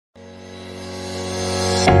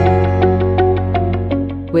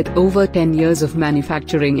With over 10 years of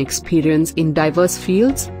manufacturing experience in diverse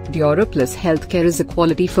fields, Duraplus Healthcare is a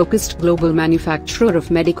quality-focused global manufacturer of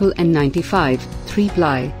medical N95,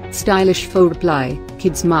 3-ply, stylish 4-ply,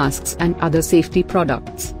 kids masks and other safety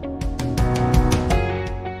products.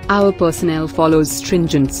 Our personnel follows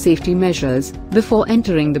stringent safety measures before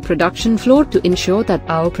entering the production floor to ensure that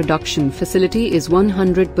our production facility is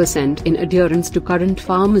 100% in adherence to current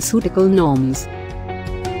pharmaceutical norms.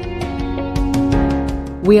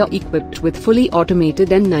 We are equipped with fully automated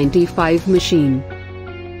N95 machine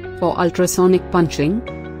for ultrasonic punching,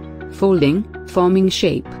 folding, forming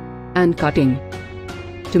shape, and cutting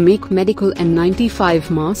to make medical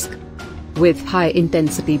N95 mask with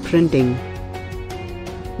high-intensity printing.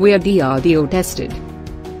 We are DRDO tested,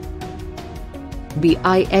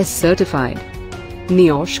 BIS certified,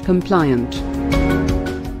 NIOSH compliant.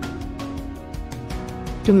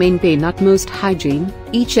 To maintain utmost hygiene,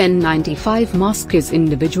 each N95 mask is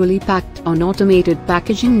individually packed on automated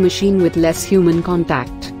packaging machine with less human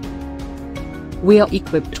contact. We are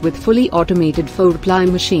equipped with fully automated 4-ply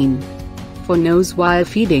machine for nose wire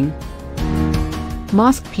feeding,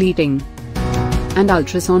 mask pleating, and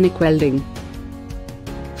ultrasonic welding.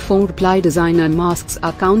 4-ply designer masks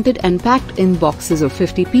are counted and packed in boxes of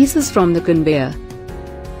 50 pieces from the conveyor.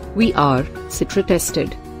 We are CITRA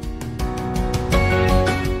tested.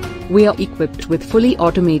 We are equipped with fully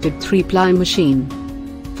automated 3-ply machine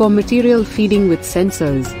for material feeding with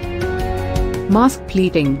sensors, mask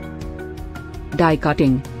pleating, die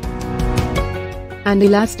cutting, and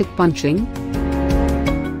elastic punching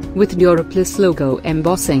with Duraplus logo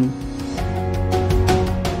embossing.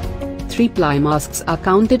 3-ply masks are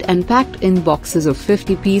counted and packed in boxes of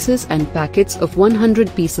 50 pieces and packets of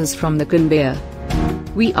 100 pieces from the conveyor.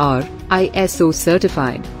 We are ISO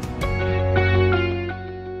certified,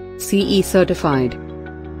 CE certified,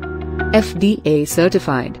 FDA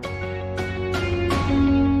certified.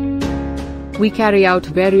 We carry out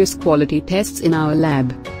various quality tests in our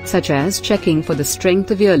lab, such as checking for the strength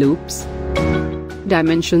of ear loops,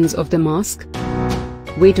 dimensions of the mask,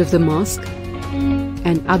 weight of the mask,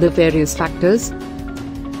 and other various factors.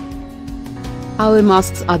 Our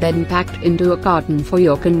masks are then packed into a carton for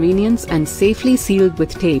your convenience and safely sealed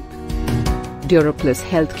with tape. Duraplus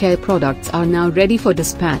Healthcare products are now ready for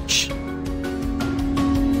dispatch.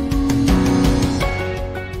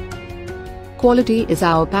 Quality is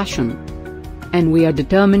our passion, and we are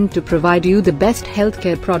determined to provide you the best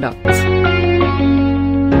healthcare products.